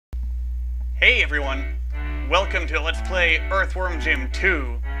Hey everyone, welcome to Let's Play Earthworm Gym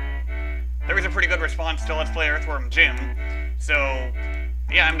 2. There was a pretty good response to Let's Play Earthworm Gym, so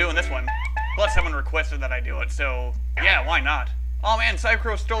yeah, I'm doing this one. Plus someone requested that I do it, so yeah, why not? Oh man,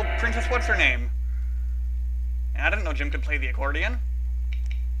 Psy-Crow stole Princess What's-Her-Name. And I didn't know Jim could play the accordion.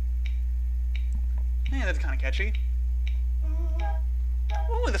 Yeah, that's kind of catchy.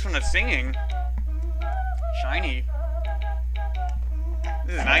 Ooh, this one is singing. Shiny.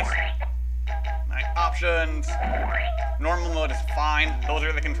 This is nice. Nice options. Normal mode is fine. Those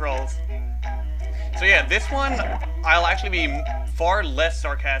are the controls. So yeah, this one, I'll actually be far less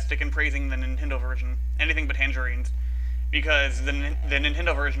sarcastic in praising the Nintendo version. Anything but tangerines. Because the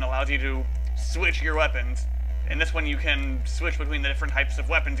Nintendo version allows you to switch your weapons. In this one you can switch between the different types of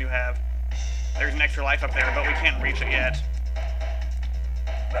weapons you have. There's an extra life up there, but we can't reach it yet.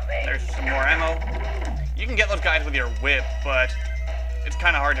 There's some more ammo. You can get those guys with your whip, but it's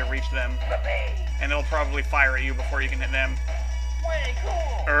kind of hard to reach them. And they'll probably fire at you before you can hit them.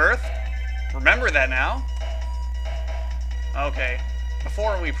 Earth? Remember that now? Okay.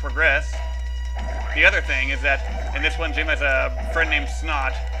 Before we progress, the other thing is that in this one Jim has a friend named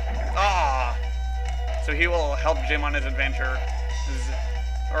Snot. Ah! So he will help Jim on his adventure.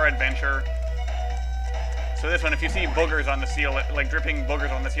 So this one, if you see boogers on the ceiling, like dripping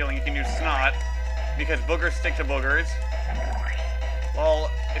boogers on the ceiling, you can use Snot, because boogers stick to boogers.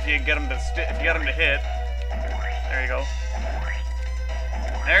 Well, if you get them to hit, there you go.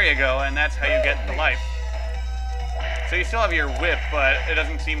 There you go, and that's how you get the life. So you still have your whip, but it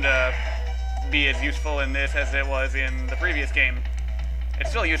doesn't seem to be as useful in this as it was in the previous game. It's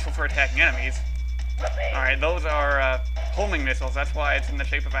still useful for attacking enemies. Alright, those are homing missiles, that's why it's in the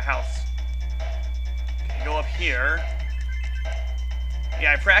shape of a house. Okay, go up here.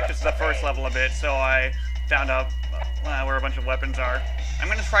 Yeah, I practiced the first level a bit, so I found out where a bunch of weapons are. I'm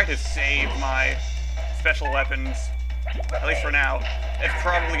going to try to save my special weapons, at least for now. It's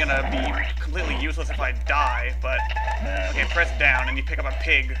probably going to be completely useless if I die, but... Okay, press down and you pick up a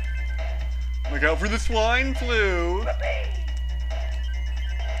pig. Look out for the swine flu!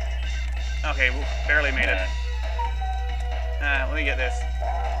 Okay, barely made it. Let me get this.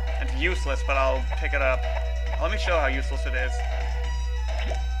 It's useless, but I'll pick it up. Let me show how useless it is.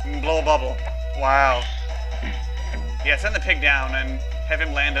 You can blow a bubble. Wow. Yeah, send the pig down and have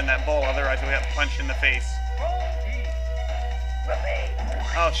him land in that bowl, otherwise we'll get punched in the face.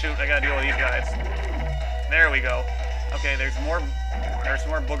 Oh shoot, I gotta deal with these guys. There we go. Okay, there's some more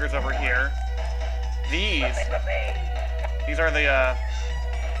boogers over here. These are the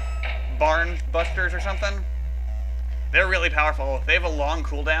barn busters or something. They're really powerful. They have a long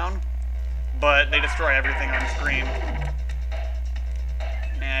cooldown, but they destroy everything on screen.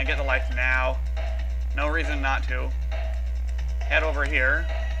 Yeah, get the life now. No reason not to. Head over here.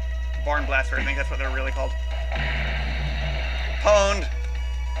 Barn blaster, I think that's what they're really called. Pwned!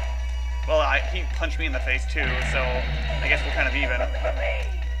 Well, he punched me in the face too, so I guess we're kind of even.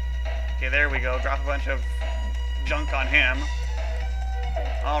 Okay, there we go. Drop a bunch of junk on him.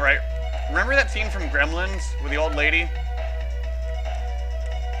 Alright. Remember that scene from Gremlins with the old lady?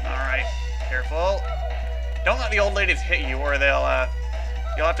 Alright. Careful. Don't let the old ladies hit you, or they'll,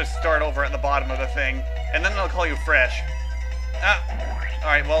 you'll have to start over at the bottom of the thing, and then they'll call you fresh. Ah!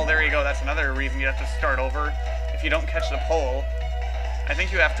 Alright, well, there you go. That's another reason you have to start over. If you don't catch the pole, I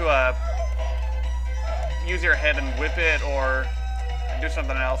think you have to, use your head and whip it, or do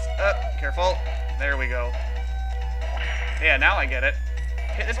something else. Careful. There we go. Yeah, now I get it.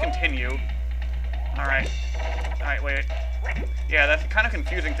 Hit this continue. Alright. Alright, wait. Yeah, that's the kind of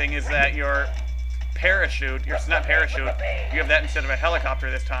confusing thing is that your parachute, your snap parachute, you have that instead of a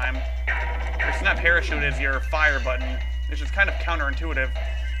helicopter this time. Your snap parachute is your fire button, which is kind of counterintuitive.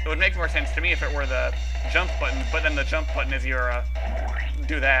 It would make more sense to me if it were the jump button, but then the jump button is your,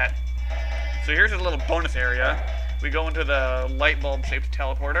 do that. So here's a little bonus area. We go into the light bulb-shaped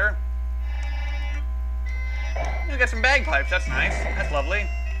teleporter. We got some bagpipes, that's nice. That's lovely.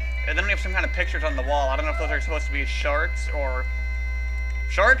 And then we have some kind of pictures on the wall. I don't know if those are supposed to be sharks or...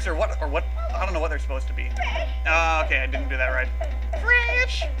 Sharks or what? I don't know what they're supposed to be. Okay, I didn't do that right.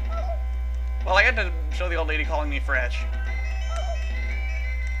 Fresh! Well, I had to show the old lady calling me fresh.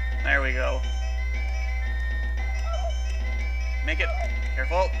 There we go. Make it...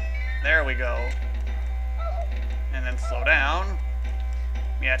 Careful. There we go. And then slow down.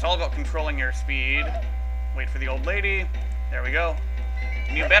 Yeah, it's all about controlling your speed. Wait for the old lady. There we go.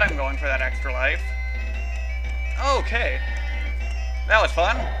 And you bet I'm going for that extra life. Okay. That was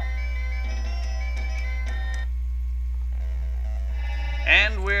fun.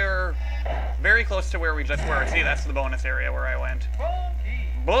 And we're very close to where we just were. See, that's the bonus area where I went.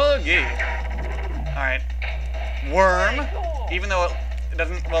 Boogie! Alright. Worm. Even though it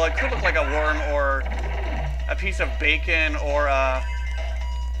doesn't... Well, it could look like a worm or a piece of bacon or a...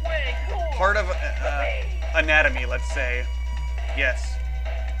 part of anatomy, let's say. Yes.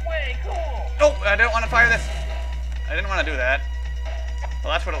 Oh, I don't want to fire this. I didn't want to do that.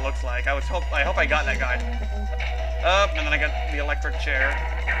 Well, that's what it looks like. I hope I got that guy. And then I got the electric chair.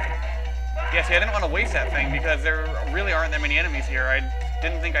 Yeah, see, I didn't want to waste that thing because there really aren't that many enemies here. I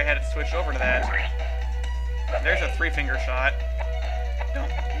didn't think I had it switched over to that. There's a 3-finger shot.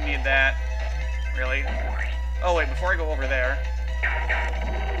 Don't need that, really. Oh, wait, before I go over there,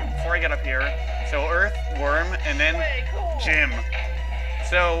 before I get up here, so Earthworm, and then Jim.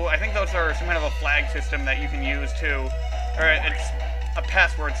 So I think those are some kind of a flag system that you can use too. Or it's a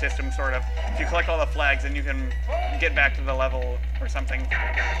password system, sort of. If you collect all the flags, then you can get back to the level or something.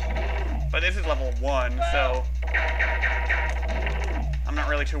 But this is level 1, so I'm not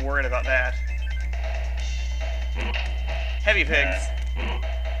really too worried about that. Heavy pigs.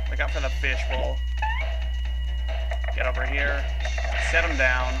 Look out for the fishbowl. Get over here. Set them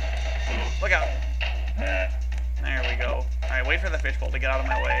down. Look out. There we go. Alright, wait for the fishbowl to get out of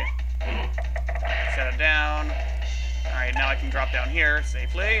my way. Set it down. Alright, now I can drop down here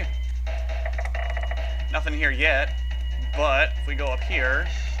safely. Nothing here yet. But if we go up here...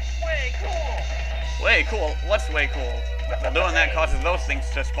 Way cool! Way cool? What's way cool? Well, doing that causes those things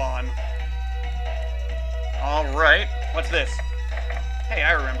to spawn. Alright, what's this? Hey,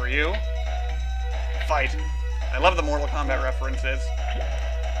 I remember you. Fight. I love the Mortal Kombat references.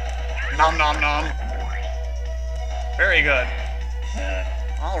 Nom nom nom. Very good.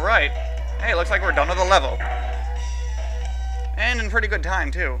 Alright. Hey, looks like we're done with the level. And in pretty good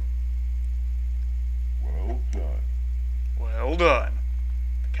time, too. Well done. Well done.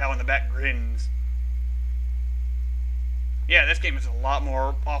 The cow in the back grins. Yeah, this game is a lot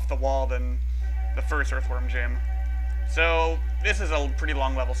more off the wall than the first Earthworm gym. So, this is a pretty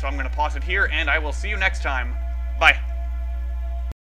long level, so I'm going to pause it here, and I will see you next time. Bye.